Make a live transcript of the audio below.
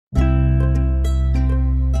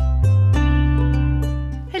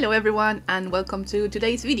Hello everyone and welcome to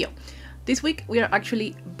today's video. This week we are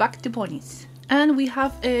actually back to ponies. And we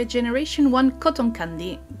have a Generation 1 cotton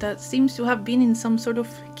candy that seems to have been in some sort of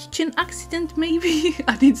kitchen accident maybe,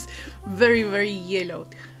 and it's very yellow.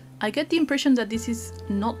 I get the impression that this is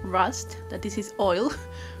not rust, that this is oil,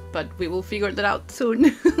 but we will figure that out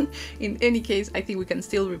soon. In any case, I think we can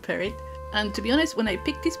still repair it. And to be honest, when I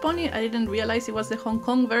picked this pony, I didn't realize it was the Hong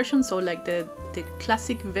Kong version, so like the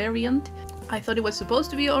classic variant. I thought it was supposed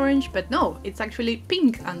to be orange, but no, it's actually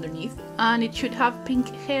pink underneath, and it should have pink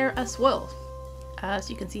hair as well, as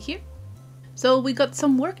you can see here. So we got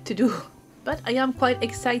some work to do, but I am quite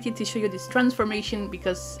excited to show you this transformation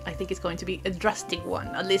because I think it's going to be a drastic one,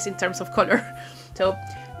 at least in terms of color. So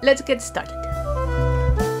let's get started.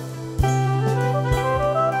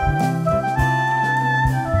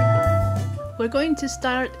 We're going to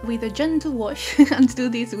start with a gentle wash, and to do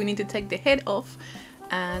this we need to take the head off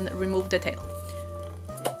and remove the tail.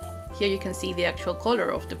 Here you can see the actual color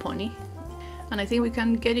of the pony, and I think we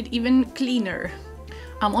can get it even cleaner.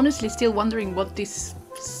 I'm honestly still wondering what this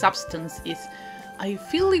substance is. I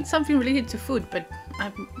feel it's something related to food, but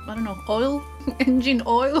I don't know, oil? Engine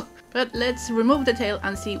oil? But let's remove the tail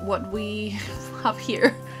and see what we have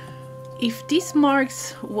here. If these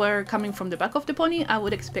marks were coming from the back of the pony, I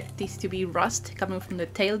would expect this to be rust coming from the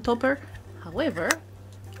tail topper. However,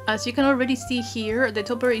 as you can already see here, the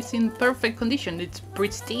topper is in perfect condition. It's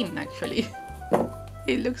pristine actually.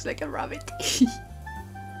 It looks like a rabbit.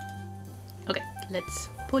 Okay, let's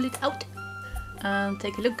pull it out and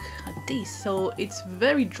take a look at this. So it's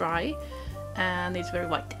very dry and it's very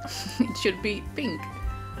white. It should be pink.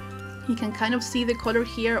 You can kind of see the color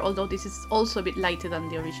here, although this is also a bit lighter than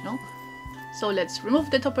the original. So let's remove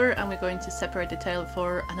the topper and we're going to separate the tail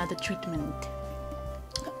for another treatment.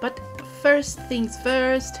 But first things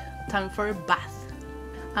first, time for a bath.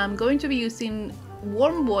 I'm going to be using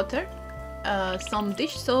warm water, some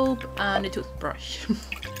dish soap and a toothbrush.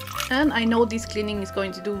 And I know this cleaning is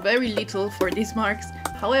going to do very little for these marks.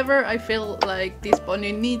 However, I feel like this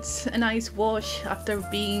pony needs a nice wash after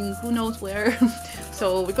being who knows where.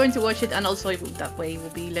 So we're going to wash it, and also that way it will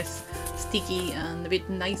be less sticky and a bit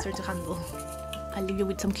nicer to handle. I'll leave you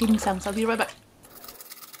with some cleaning sounds. I'll be right back.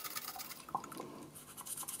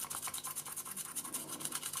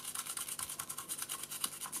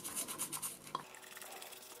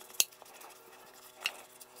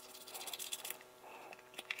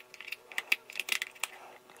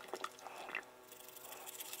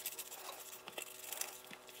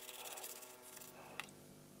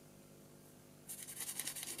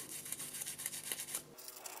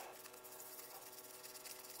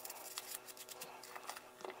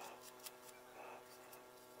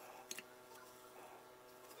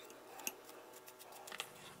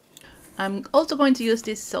 I'm also going to use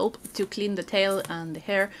this soap to clean the tail and the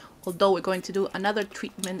hair, although we're going to do another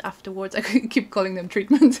treatment afterwards. I keep calling them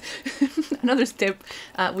treatments. Another step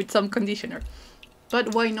with some conditioner.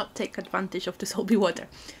 But why not take advantage of the soapy water?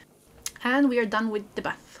 And we are done with the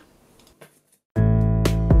bath.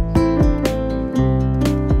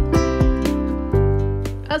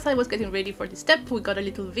 As I was getting ready for this step, we got a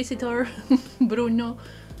little visitor, Bruno.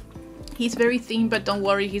 He's very thin, but don't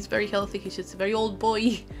worry, he's very healthy. He's just a very old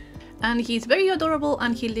boy. And he's very adorable,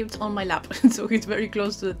 and he lives on my lap, so he's very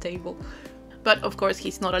close to the table. But of course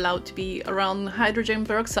he's not allowed to be around hydrogen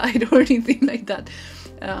peroxide or anything like that.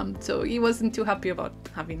 So he wasn't too happy about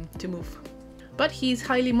having to move. But he's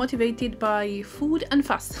highly motivated by food and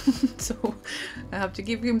fuss, so I have to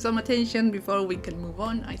give him some attention before we can move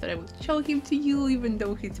on. I thought I would show him to you, even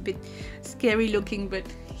though he's a bit scary looking,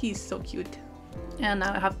 but he's so cute. And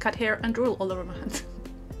now I have cat hair and drool all over my hands.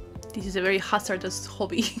 This is a very hazardous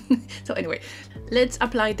hobby. So anyway, let's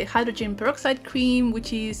apply the hydrogen peroxide cream,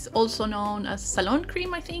 which is also known as salon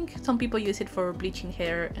cream, I think. Some people use it for bleaching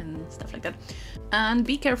hair and stuff like that. And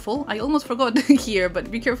be careful, I almost forgot here, but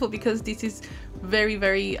be careful because this is very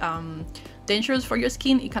dangerous for your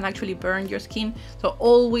skin. It can actually burn your skin, so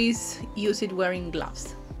always use it wearing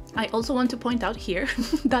gloves. I also want to point out here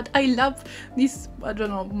that I love this, I don't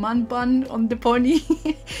know, man bun on the pony,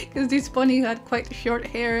 because this pony had quite short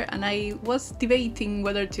hair and I was debating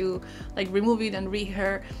whether to like remove it and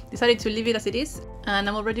rehair. Decided to leave it as it is, and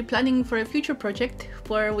I'm already planning for a future project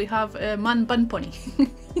where we have a man bun pony.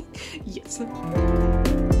 Yes.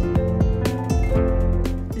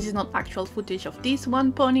 This is not actual footage of this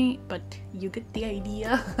one pony, but you get the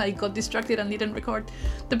idea. I got distracted and didn't record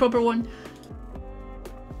the proper one.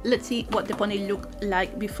 Let's see what the pony looked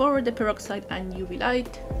like before the peroxide and UV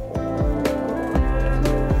light.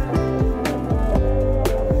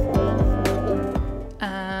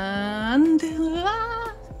 And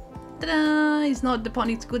ta-da! it's not the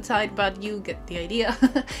pony's good side, but you get the idea.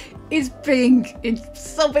 It's pink, it's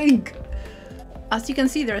so pink. As you can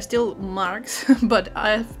see, there are still marks, but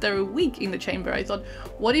after a week in the chamber, I thought,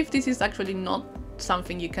 what if this is actually not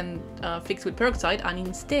something you can fix with peroxide, and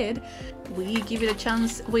instead we give it a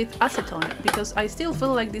chance with acetone, because I still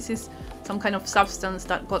feel like this is some kind of substance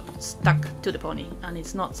that got stuck to the pony, and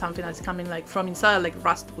it's not something that's coming like from inside like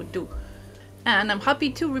rust would do. And I'm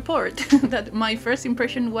happy to report that my first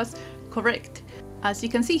impression was correct. As you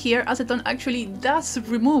can see here, acetone actually does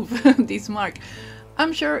remove this mark.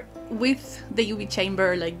 I'm sure with the UV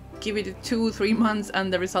chamber, like give it 2-3 months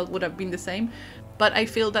and the result would have been the same, but I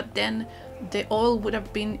feel that then the oil would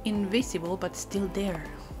have been invisible but still there.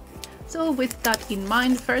 So with that in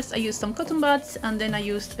mind, first I used some cotton buds, and then I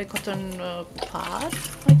used a cotton pad,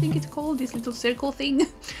 I think it's called, this little circle thing.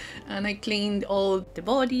 And I cleaned all the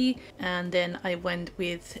body, and then I went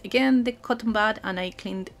with, again, the cotton bud, and I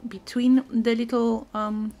cleaned between the little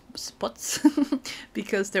spots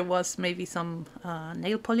because there was maybe some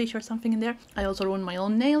nail polish or something in there. I also ruined my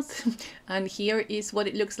own nails. And here is what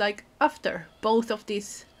it looks like after both of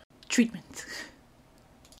these treatments.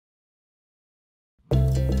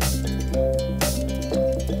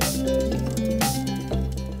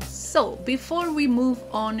 So before we move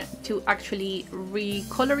on to actually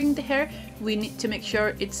recoloring the hair, we need to make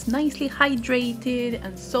sure it's nicely hydrated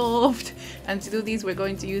and soft, and to do this we're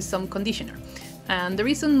going to use some conditioner. And the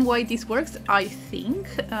reason why this works, I think,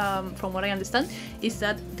 from what I understand, is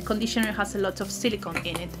that the conditioner has a lot of silicone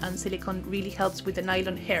in it, and silicone really helps with the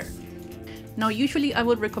nylon hair. Now usually I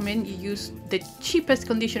would recommend you use the cheapest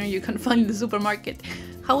conditioner you can find in the supermarket.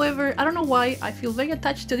 However, I don't know why, I feel very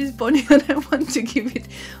attached to this pony and I want to give it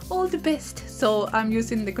all the best. So I'm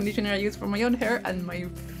using the conditioner I use for my own hair, and my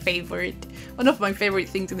favorite, one of my favorite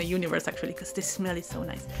things in the universe actually, because the smell is so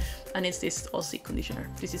nice. And it's this Aussie conditioner.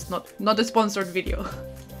 This is not a sponsored video.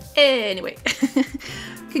 Anyway, you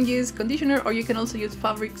can use conditioner, or you can also use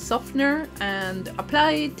fabric softener and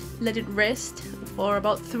apply it, let it rest for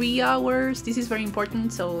about 3 hours. This is very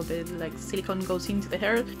important, so the silicone goes into the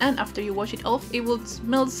hair, and after you wash it off, it will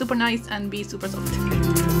smell super nice and be super soft.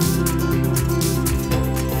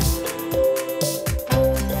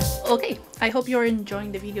 Okay, I hope you're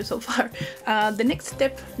enjoying the video so far. The next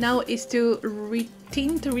step now is to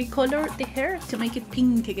retint, to recolor the hair to make it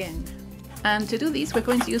pink again. And to do this, we're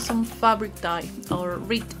going to use some fabric dye, or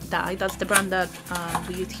Rit dye. That's the brand that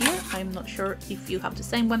we use here. I'm not sure if you have the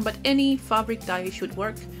same one, but any fabric dye should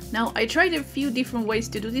work. Now, I tried a few different ways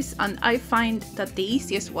to do this, and I find that the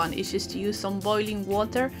easiest one is just to use some boiling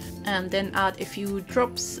water and then add a few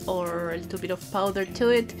drops or a little bit of powder to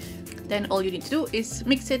it. Then all you need to do is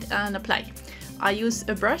mix it and apply. I use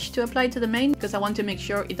a brush to apply to the mane because I want to make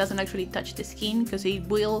sure it doesn't actually touch the skin, because it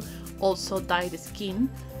will also dye the skin.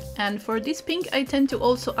 And for this pink, I tend to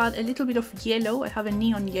also add a little bit of yellow. I have a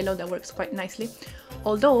neon yellow that works quite nicely.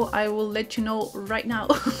 Although I will let you know right now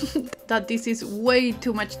that this is way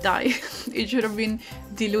too much dye. It should have been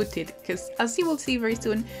diluted, because as you will see very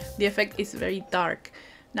soon, the effect is very dark.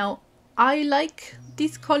 Now, I like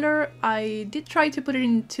this color. I did try to put it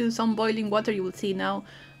into some boiling water. You will see now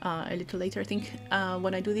a little later, I think,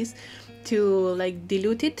 when I do this, to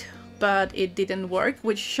dilute it. But it didn't work,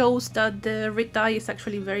 which shows that the Rit dye is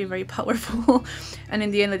actually very, very powerful. And in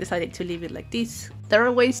the end, I decided to leave it like this. There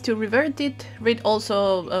are ways to revert it. Rit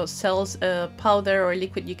also sells a powder or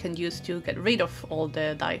liquid you can use to get rid of all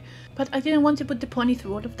the dye. But I didn't want to put the pony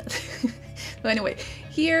through all of that. So anyway,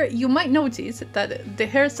 here you might notice that the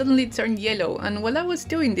hair suddenly turned yellow. And while I was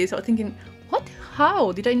doing this, I was thinking, what?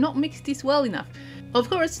 How? Did I not mix this well enough? Of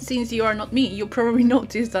course, since you are not me, you probably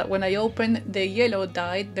noticed that when I opened the yellow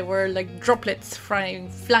dye, there were droplets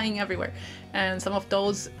flying everywhere. And some of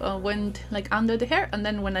those went under the hair, and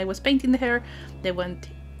then when I was painting the hair, they went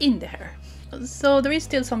in the hair. So there is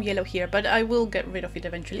still some yellow here, but I will get rid of it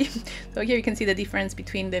eventually. So here you can see the difference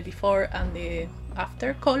between the before and the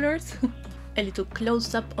after colors. A little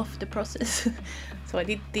close-up of the process. So I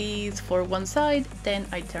did these for one side, then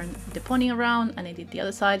I turned the pony around and I did the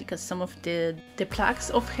other side, because some of the plaques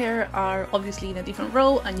of hair are obviously in a different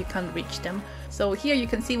row and you can't reach them. So here you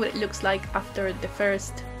can see what it looks like after the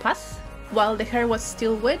first pass. While the hair was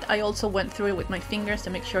still wet, I also went through it with my fingers to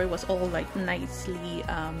make sure it was all nicely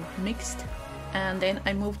mixed. And then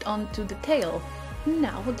I moved on to the tail.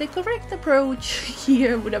 Now, the correct approach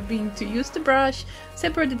here would have been to use the brush,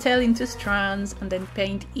 separate the tail into strands, and then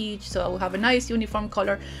paint each so I will have a nice uniform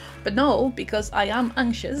color. But no, because I am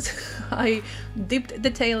anxious, I dipped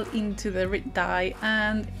the tail into the Rit dye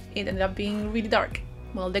and it ended up being really dark.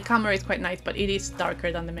 Well, the camera is quite nice, but it is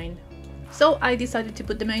darker than the mane. So I decided to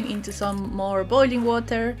put the mane into some more boiling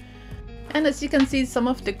water, And as you can see, some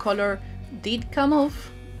of the color did come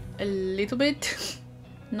off a little bit,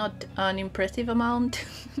 not an impressive amount,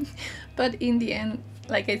 but in the end,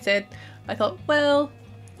 like I said, I thought, well,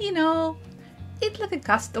 you know, it's like a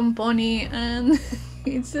custom pony and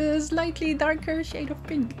it's a slightly darker shade of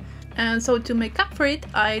pink. And so to make up for it,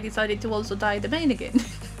 I decided to also dye the mane again.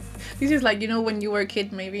 This is like, you know, when you were a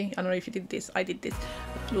kid, maybe, I don't know if you did this, I did this.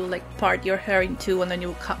 You'll like part your hair in two and then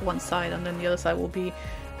you'll cut one side and then the other side will be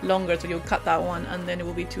longer, so you'll cut that one and then it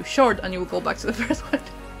will be too short and you will go back to the first one.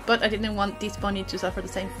 But I didn't want this pony to suffer the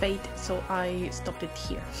same fate, so I stopped it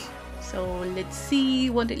here. So let's see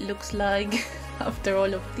what it looks like after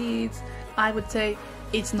all of these. I would say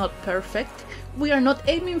it's not perfect. We are not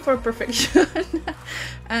aiming for perfection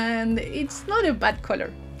and it's not a bad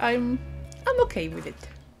color. I'm okay with it.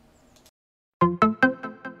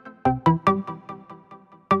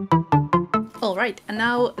 Alright, and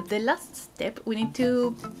now the last step, we need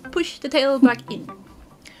to push the tail back in.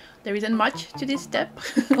 There isn't much to this step.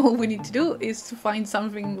 All we need to do is to find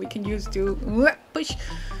something we can use to push.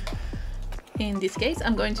 In this case,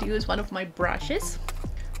 I'm going to use one of my brushes.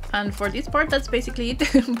 And for this part, that's basically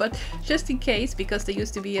it. But just in case, because there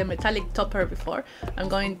used to be a metallic topper before, I'm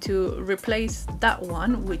going to replace that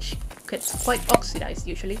one, which gets quite oxidized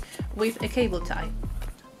usually, with a cable tie.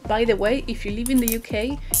 By the way, if you live in the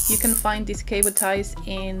UK, you can find these cable ties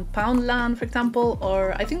in Poundland, for example,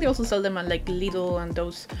 or I think they also sell them at like Lidl and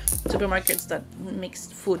those supermarkets that mix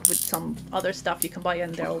food with some other stuff you can buy,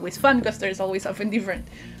 and they're always fun because there's always something different.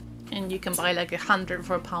 And you can buy like 100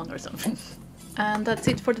 for £1 or something. And that's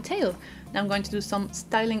it for the tail. Now I'm going to do some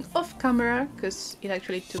styling off camera because it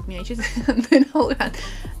actually took me ages and then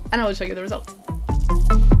I will show you the results.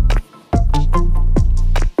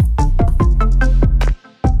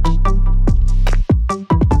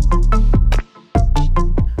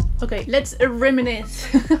 Okay, let's reminisce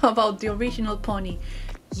about the original pony.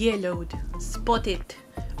 Yellowed, spotted,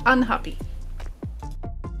 unhappy.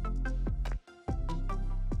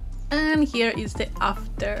 And here is the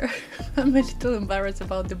after. I'm a little embarrassed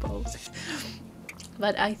about the bows,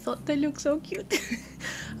 but I thought they looked so cute.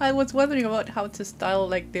 I was wondering about how to style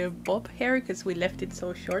like the bob hair because we left it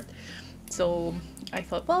so short. So I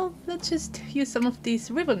thought, well, let's just use some of these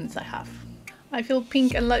ribbons I have. I feel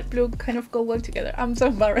pink and light blue kind of go well together. I'm so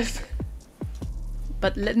embarrassed.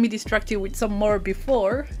 But let me distract you with some more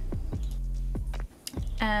before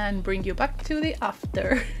and bring you back to the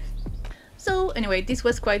after. So anyway, this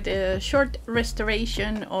was quite a short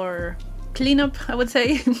restoration or cleanup, I would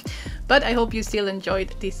say. But I hope you still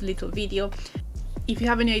enjoyed this little video. If you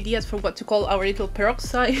have any ideas for what to call our little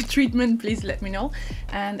peroxide treatment, please let me know.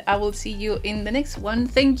 And I will see you in the next one.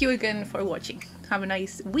 Thank you again for watching. Have a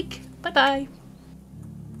nice week. Bye bye.